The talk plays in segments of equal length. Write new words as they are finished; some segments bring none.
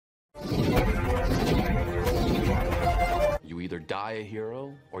You either die a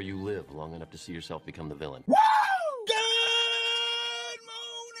hero, or you live long enough to see yourself become the villain. Woo! Good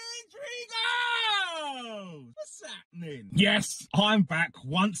morning, Trigo! What's happening? Yes, I'm back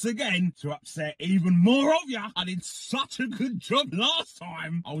once again to upset even more of ya. I did such a good job last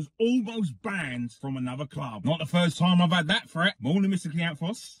time. I was almost banned from another club. Not the first time I've had that threat. Morning, Mr.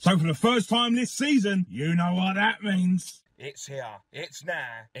 Cleantfos. So for the first time this season, you know what that means. It's here, it's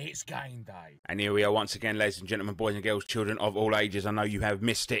now, it's game day. And here we are once again, ladies and gentlemen, boys and girls, children of all ages. I know you have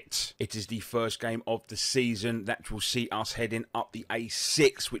missed it. It is the first game of the season that will see us heading up the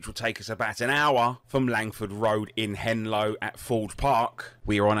A6, which will take us about an hour from Langford Road in Henlow at Ford Park.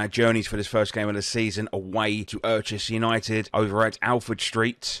 We are on our journeys for this first game of the season away to Irchester United over at Alfred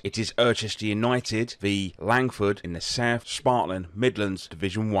Street. It is Irchester United v Langford in the South Spartan Midlands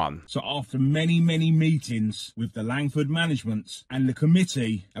Division 1. So after many meetings with the Langford management and the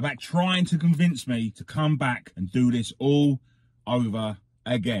committee about trying to convince me to come back and do this all over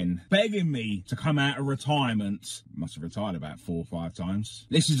again, begging me to come out of retirement, must have retired about 4 or 5 times.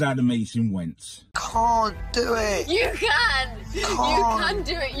 This is how the meeting went. Can't do it. You can. You can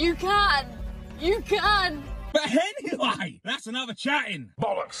do it. You can. You can. But anyway, that's another chatting.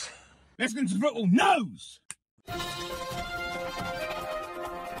 Bollocks. Let's get into football. Nose.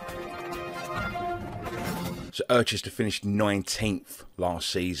 So Irchester finished 19th last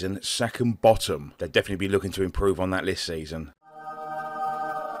season, second bottom. They'll definitely be looking to improve on that this season.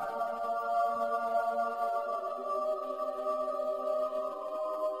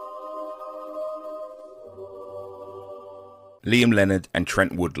 Liam Leonard and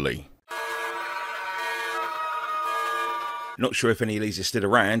Trent Woodley. Not sure if any of these are still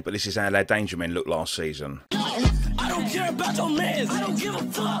around, but this is how their danger men looked last season. I don't care about your mess. I don't give a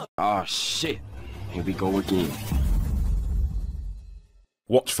fuck. Oh shit. Here we go again.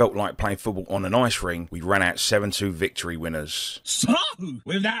 What felt like playing football on an ice ring, we ran out 7-2 victory winners. So,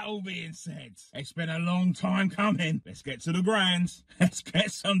 with that all being said, it's been a long time coming. Let's get to the grounds. Let's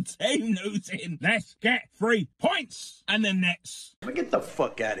get some team news in. Let's get 3 points and the nets. Get the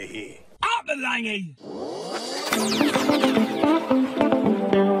fuck out of here. Up the Langy!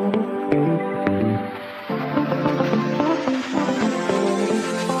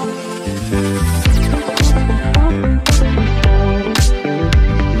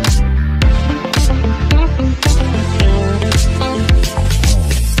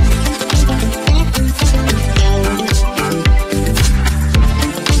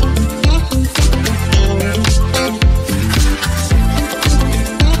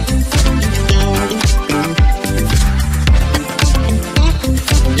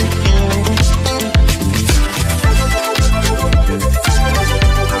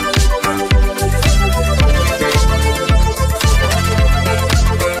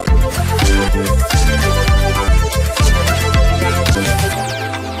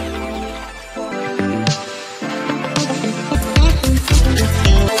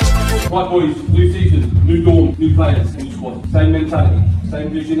 Right boys, new season, new dawn, new players, new squad. Same mentality, same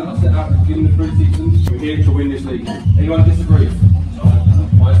vision that I set out at the beginning of the pre-season. We're here to win this league. Anyone disagree?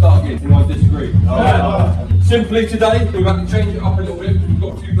 Right, start again. Anyone disagree? Simply today, we're about to change it up a little bit. We've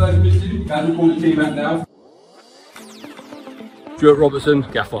got a few players missing. As we call the team out now. Stuart Robertson,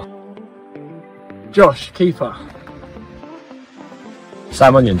 gaffer. Josh, keeper.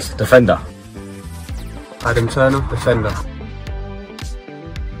 Sam Onions, defender. Adam Turner, defender.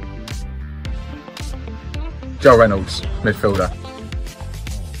 Joe Reynolds, midfielder.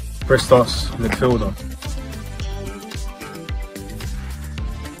 Christos, midfielder.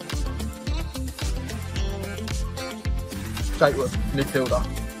 Jake Wood, midfielder.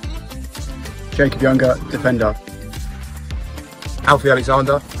 Jacob Younger, defender. Alfie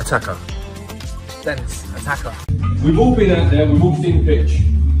Alexander, attacker. Dennis, attacker. We've all been out there, we've all seen the pitch.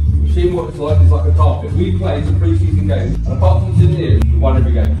 We've seen what it's like a carpet. We played some pre-season games, and apart from sitting here, we won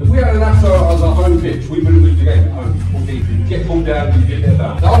every game. If we had an Astor as our home pitch, we wouldn't lose the game at home. You get pulled down, you get it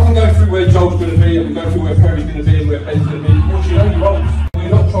about. Now I can go through where Joel's going to be, and we go through where Perry's going to be, and where Ben's going to be. What you know, you're wrong. We're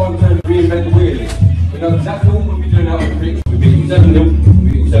not trying to reinvent the wheel. We know exactly what we'll be doing out on the pitch. We beat them 7-0,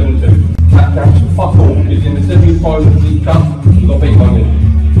 we beat them 7-2. Tap down to fuck all is in the semi-final of the League Cup. We've got beat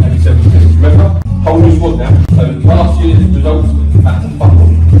 1-0. Every 7 seconds. Remember? Whole new squad now. So last year's results, that's a fuck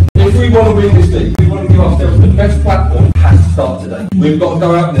all. If we want to win this league, we want to give ourselves the best platform, it has to start today. We've got to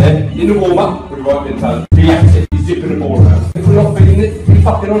go out there in the warm-up with the right mentality. Be active, be zipping the ball around. If we're not feeling it, be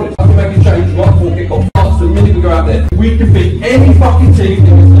fucking on it. I can make a change right before kick-off. Starts the minute we go out there. We can beat any fucking team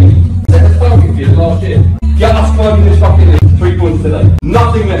in this league. Set a target for you last year. Get us climbing this fucking league. 3 points today.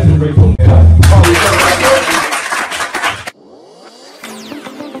 Nothing less than 3 points.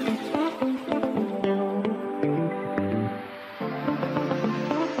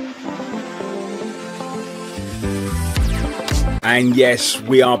 And yes,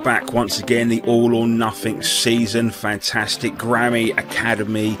 we are back once again. The All or Nothing season. Fantastic Grammy,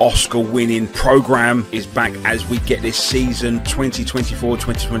 Academy, Oscar winning program is back as we get this season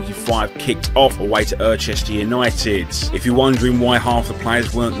 2024-2025 kicked off away to Irchester United. If you're wondering why half the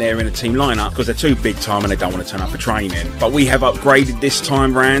players weren't there in a team lineup, because they're too big time and they don't want to turn up for training. But we have upgraded this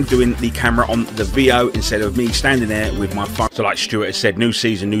time round, doing the camera on the VO instead of me standing there with my phone. So like Stuart has said, new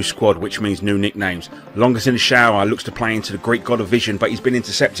season, new squad, which means new nicknames. Longest in the shower looks to play into the Greek god of vision, but he's been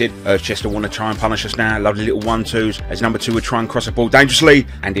intercepted. Irchester want to try and punish us now. Lovely little 1-2s as number 2 would try and cross the ball dangerously,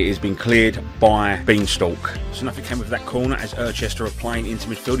 and it has been cleared by Beanstalk. So nothing came of that corner as Irchester are playing into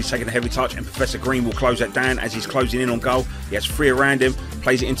midfield. He's taking a heavy touch and Professor Green will close that down as he's closing in on goal. He has 3 around him,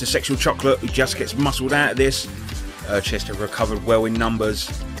 plays it into Sexual Chocolate, who just gets muscled out of this. Irchester recovered well in numbers,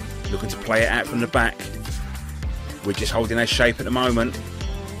 looking to play it out from the back. We're just holding our shape at the moment.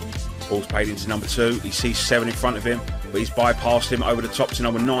 Ball's played into number 2. He sees 7 in front of him, but he's bypassed him over the top to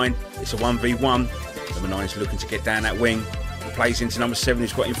number 9. It's a 1v1. Number 9 is looking to get down that wing. He plays into number 7,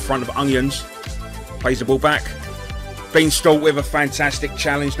 who's got in front of Onions. Plays the ball back. Beanstalk with a fantastic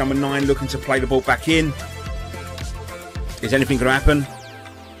challenge. Number 9 looking to play the ball back in. Is anything going to happen?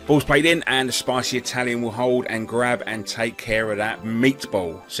 Ball's played in, and the spicy Italian will hold and grab and take care of that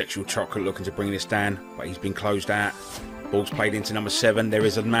meatball. Sexual Chocolate looking to bring this down, but he's been closed out. Ball's played into number 7. There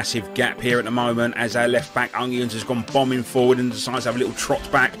is a massive gap here at the moment as our left back Onions has gone bombing forward and decides to have a little trot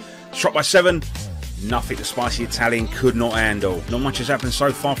back. Shot by 7. Nothing the spicy Italian could not handle. Not much has happened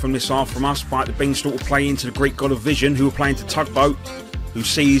so far from this half from us, but the Beanstalk will play into the Greek god of vision, who will play into Tugboat, who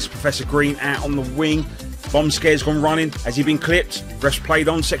sees Professor Green out on the wing. Bomb Scare's gone running. Has he been clipped? Ref's played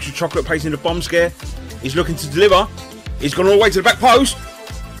on. Sexual Chocolate plays into Bomb Scare. He's looking to deliver. He's gone all the way to the back post.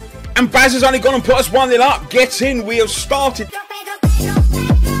 And Baz has only gone and put us 1-0 up. Get in. We have started.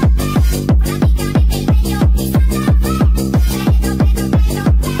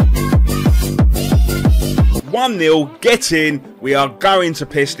 1-0, get in. We are going to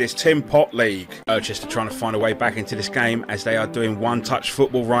piss this Tin Pot League. Irchester trying to find a way back into this game as they are doing one-touch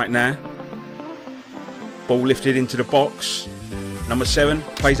football right now. Ball lifted into the box. Number 7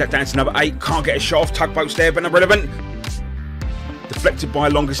 plays that down to number 8. Can't get a shot off. Tugboat's there, but number 11. Deflected by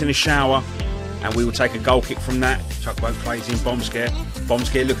Longest in the shower. And we will take a goal kick from that. Tugboat plays in Bomb Scare. Bomb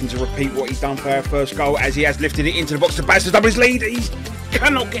Scare looking to repeat what he's done for our first goal as he has lifted it into the box to Baz to double his lead. He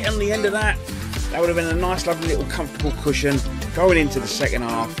cannot get on the end of that. That would have been a nice, lovely little comfortable cushion going into the second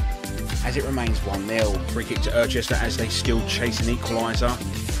half as it remains 1-0. Free kick to Irchester as they still chase an equaliser.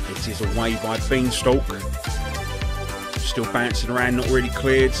 It is away by Beanstalk. Still bouncing around, not really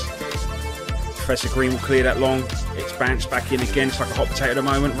cleared. Professor Green will clear that long. It's bounced back in again. It's like a hot potato at the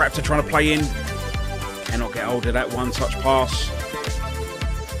moment. Raptor trying to play in. Cannot get hold of that one-touch pass.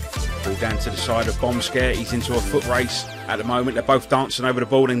 Ball down to the side of Bomb Scare. He's into a foot race at the moment. They're both dancing over the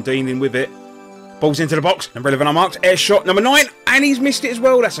ball and dealing with it. Ball's into the box. And relevant unmarked. Air shot, number 9. And he's missed it as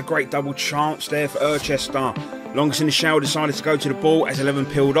well. That's a great double chance there for Irchester. Longest in the shower decided to go to the ball as 11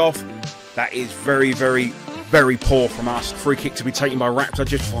 peeled off. That is very, very, very poor from us. Free kick to be taken by Raptor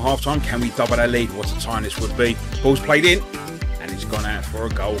just before half-time. Can we double our lead? What a time this would be. Ball's played in. And it's gone out for a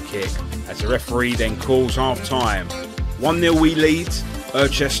goal kick. As the referee then calls half-time. 1-0 we lead.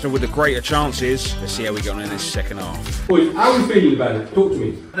 Irchester with the greater chances. Let's see how we get on in this second half. Boys, how are we feeling about it? Talk to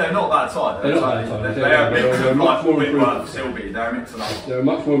me. They're not that tight. They're not that tight. They're much more improved. They're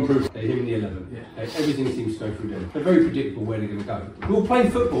much more improved. They're him in the 11. Yeah. Everything seems to go through them. They're very predictable where they're going to go. We'll play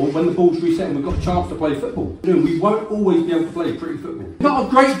football when the ball's reset and we've got a chance to play football. We won't always be able to play pretty football. We got a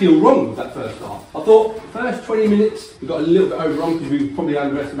great deal wrong with that first half. I thought first 20 minutes we got a little bit overwrong because we probably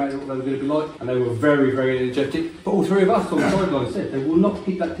underestimated what they were going to be like, and they were very, very energetic. But all 3 of us on the sideline said they will not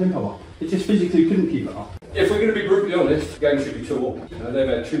keep that tempo up. They just physically couldn't keep it up. If we're going to be brutally honest, the game should be 2-2. They've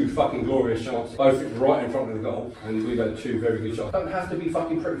had 2 fucking glorious chances, both right in front of the goal, and we've had 2 very good shots. Don't have to be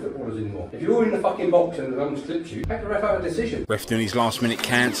fucking pretty footballers anymore. If you're in the fucking box and the runs clips you, make the ref have a decision. Ref doing his last minute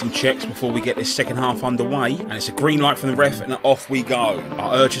counts and checks before we get this second half underway, and it's a green light from the ref and off we go.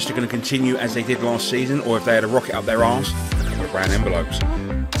 Are Irchester going to continue as they did last season, or if they had a rocket up their arse, with brown envelopes?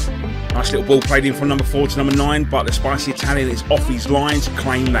 Nice little ball played in from number 4 to number 9, but the spicy Italian is off his line to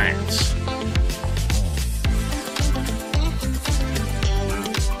claim that.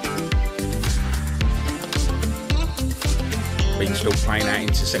 Still playing out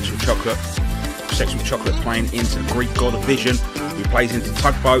into Sexual Chocolate. Sexual Chocolate playing into the Greek god of vision, who plays into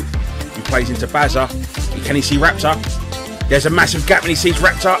Tugboat, who plays into Bazza. Can he see Raptor? There's a massive gap when he sees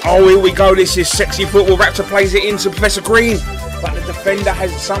Raptor. Oh, here we go. This is sexy football. Raptor plays it into Professor Green, but the defender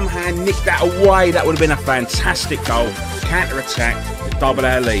has somehow nicked that away. That would have been a fantastic goal. Counter-attack to double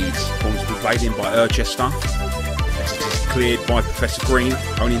our leads. Ball's been played in by Irchester. This is cleared by Professor Green.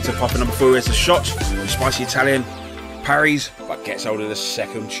 Only into Papa number 4 as a shot. The Spicy Italian parries, but gets hold of the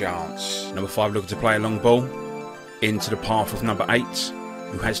second chance. Number 5 looking to play a long ball into the path of number 8,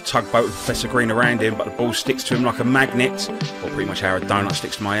 who has tugboat with Professor Green around him, but the ball sticks to him like a magnet, or pretty much how a donut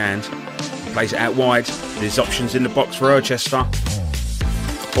sticks to my hand. He plays it out wide. There's options in the box for Irchester.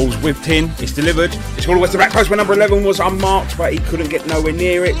 Ball's whipped in, it's delivered. It's all the way to the back post where number 11 was unmarked, but he couldn't get nowhere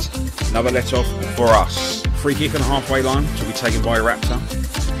near it. Another let off for us. Free kick on the halfway line to be taken by Raptor.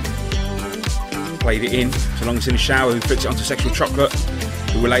 Played it in to Longest in the Shower, who flicks it onto Sexual Chocolate,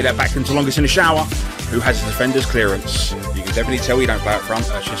 who will lay that back into Longest in the Shower, who has the defender's clearance. You can definitely tell he don't play up front.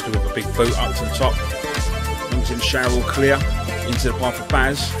 Irchester with a big boot up to the top. Longest in the Shower will clear into the path of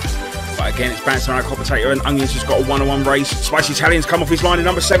Baz. But again, it's bouncing around Copper Potato, and Onions has got a one-on-one race. Spicy Italian's come off his line, and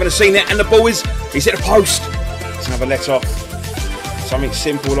number 7 has seen it, and the ball he's hit the post. It's another let off. Something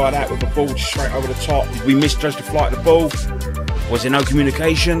simple like that with the ball just straight over the top. Did we misjudge the flight of the ball? Was there no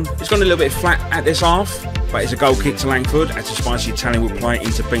communication? It's gone a little bit flat at this half, but it's a goal kick to Langford, as the Spicy Italian will play it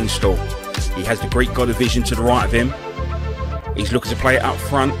into Beanstalk. He has the Greek god of vision to the right of him. He's looking to play it up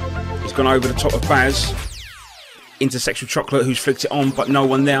front. He's gone over the top of Baz into Sexual Chocolate, who's flicked it on, but no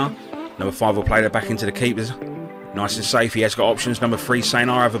one there. Number 5 will play that back into the keepers. Nice and safe. He has got options. Number 3 saying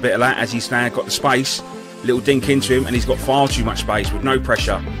I have a bit of that, as he's now got the space. Little dink into him, and he's got far too much space with no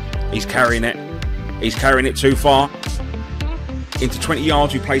pressure. He's carrying it. He's carrying it too far. Into 20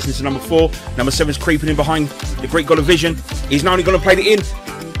 yards, he plays into number 4. Number 7's creeping in behind the Greek god of vision. He's not only going to play it in,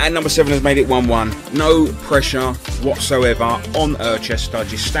 and number 7 has made it 1-1. No pressure whatsoever on Irchester.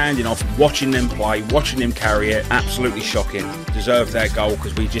 Just standing off, watching them play, watching them carry it. Absolutely shocking. Deserved their goal,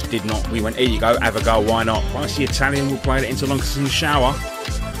 because we just did not. We went, here you go, have a goal, why not? Spicy Italian will play it into Longest in the Shower.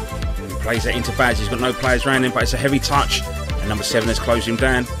 He plays it into Baz. He's got no players around him, but it's a heavy touch. And number 7 has closed him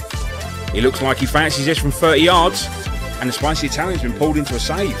down. He looks like he fancies this from 30 yards. And the Spicy Italian's been pulled into a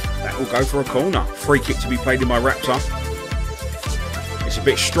save. That will go for a corner. Free kick to be played in by Raptor. It's a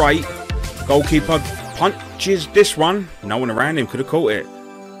bit straight. Goalkeeper punches this one. No one around him could have caught it.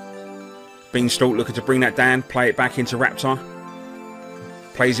 Beanstalk looking to bring that down. Play it back into Raptor.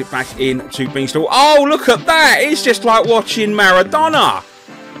 Plays it back in to Beanstalk. Oh, look at that. It's just like watching Maradona.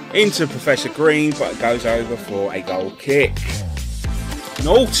 Into Professor Green, but it goes over for a goal kick.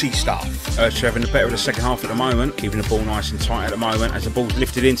 Naughty stuff. Irchester having the better of the second half at the moment, keeping the ball nice and tight at the moment, as the ball's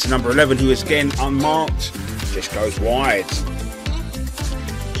lifted into number 11, who is again unmarked, just goes wide.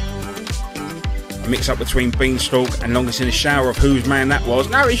 A mix up between Beanstalk and Longest in the Shower of whose man that was.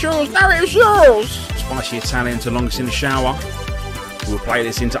 No, it's yours, no, it's yours. Spicy Italian to Longest in the Shower. We'll play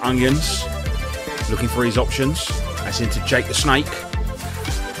this into Onions, looking for his options. That's into Jake the Snake.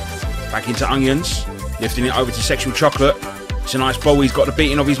 Back into Onions, lifting it over to Sexual Chocolate. It's a nice ball. He's got the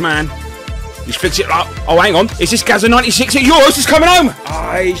beating of his man. He's flicked it up. Oh, hang on. Is this Gaza 96 at yours? He's coming home.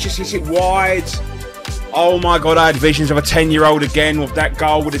 Ah, he's just hit it wide. Oh my God, I had visions of a 10-year-old again with that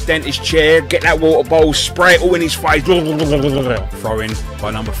goal with a dentist chair. Get that water bowl, spray it all in his face. Throw in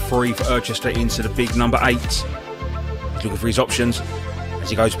by number 3 for Irchester into the big number 8. He's looking for his options as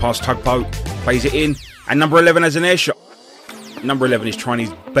he goes past Tugboat. Plays it in. And number 11 has an air shot. Number 11 is trying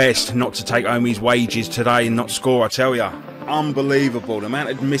his best not to take home his wages today and not score, I tell ya. Unbelievable, the amount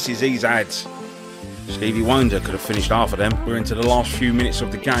of misses he's had. Stevie Wonder could have finished half of them. We're into the last few minutes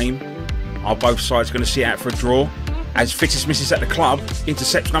of the game. Are both sides going to sit out for a draw? As Fittest misses at the club,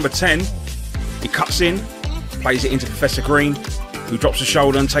 intercepts number 10. He cuts in, plays it into Professor Green, who drops the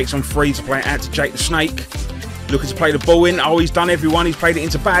shoulder and takes on 3 to play it out to Jake the Snake. Looking to play the ball in. Oh, he's done everyone. He's played it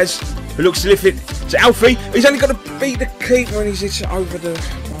into Baz, who looks to lift it to Alfie. He's only got to beat the keeper, and he's hit it over the...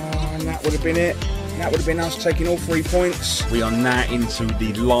 Oh, and that would have been it. That would have been us taking all 3 points. We are now into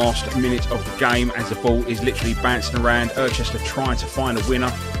the last minute of the game, as the ball is literally bouncing around. Irchester trying to find a winner.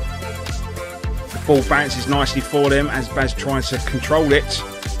 The ball bounces nicely for them as Baz tries to control it.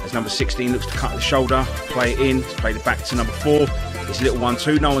 As number 16 looks to cut the shoulder, play it in, play it back to number 4. It's a little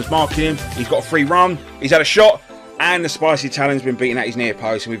 1-2, no one's marking him. He's got a free run, he's had a shot. And the Spicy Italian's been beaten at his near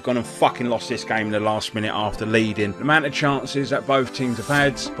post, and we've gone and fucking lost this game in the last minute after leading. The amount of chances that both teams have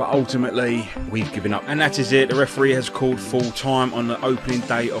had, but ultimately we've given up. And that is it. The referee has called full time on the opening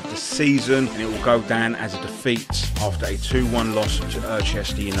day of the season, and it will go down as a defeat after a 2-1 loss to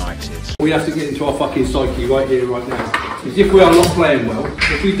Irchester United. We have to get into our fucking psyche right here, right now. Is if we are not playing well,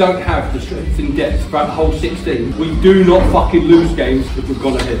 if we don't have the strength and depth throughout the whole 16, we do not fucking lose games if we've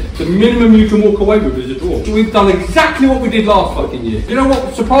gone ahead. The minimum you can walk away with is a draw. So we've done exactly what we did last fucking year. You know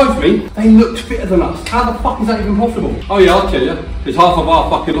what surprised me? They looked fitter than us. How the fuck is that even possible? Oh yeah, I'll tell you. Because half of our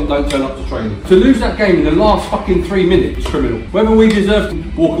fucking lot don't turn up to training. To lose that game in the last fucking 3 minutes is criminal. Whether we deserve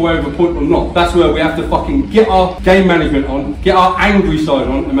to walk away with a point or not, that's where we have to fucking get our game management on, get our angry side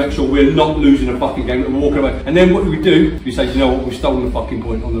on, and make sure we're not losing a fucking game, that we're walking away. And then what we do, we say, you know what, we've stolen the fucking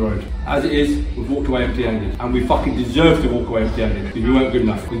point on the road. As it is, we've walked away empty-handed. And we fucking deserve to walk away empty-handed, because we weren't good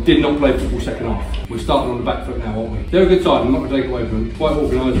enough. We did not play football second half. We're starting on the back foot now, aren't we? They're a good side, I'm not going to take it away from them. Quite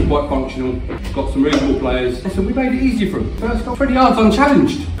organised, quite functional, got some reasonable players. Listen, we made it easy for them. First got 20 yards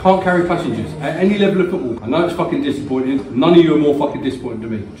unchallenged. Can't carry passengers at any level of football. I know it's fucking disappointing. None of you are more fucking disappointed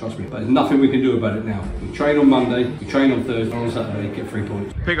than me, trust me. But there's nothing we can do about it now. We train on Monday, we train on Thursday, on Saturday, get 3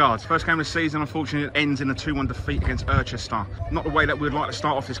 points. Pigards, first game of the season, unfortunately it ends in a 2-1 defeat against Irchester. Not the way that we'd like to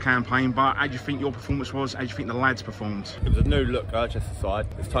start off this campaign, but how do you think your performance was? How do you think the lads performed? It was a new look Irchester side.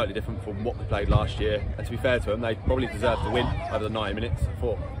 It's totally different from what we played last year. And to be fair to them, they probably deserved to win over the 90 minutes. I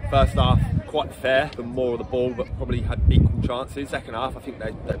thought first half quite fair, the more of the ball, but probably had equal chances. Second half, I think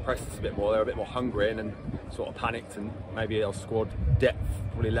they pressed us a bit more. They were a bit more hungry and sort of panicked, and maybe our squad depth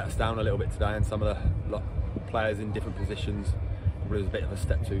probably let us down a little bit today, and some of the players in different positions was a bit of a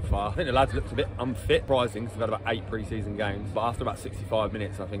step too far. I think the lads looked a bit unfit, surprising, because they've had about 8 pre-season games, but after about 65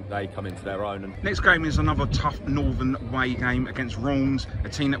 minutes I think they come into their own. And next game is another tough Northern way game against Wrongs, a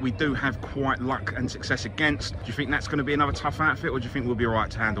team that we do have quite luck and success against. Do you think that's going to be another tough outfit, or do you think we'll be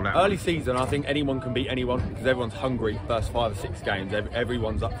alright to handle that? Early season, I think anyone can beat anyone, because everyone's hungry. First 5 or 6 games,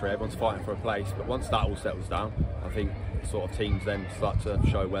 everyone's up for it, everyone's fighting for a place, but once that all settles down, I think sort of teams then start to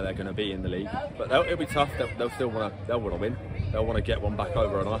show where they're going to be in the league. But it'll be tough. They'll still want to win. They'll want to get one back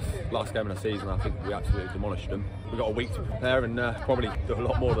over on us. Last game of the season, I think we absolutely demolished them. We've got a week to prepare and probably do a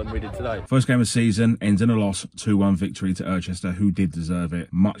lot more than we did today. First game of the season ends in a loss, 2-1 victory to Irchester, who did deserve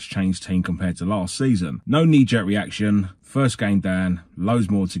it. Much changed team compared to last season. No knee-jerk reaction. First game down, loads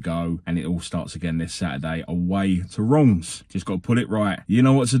more to go, and it all starts again this Saturday away to Wrongs. Just got to put it right. You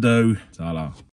know what to do. Ta-la.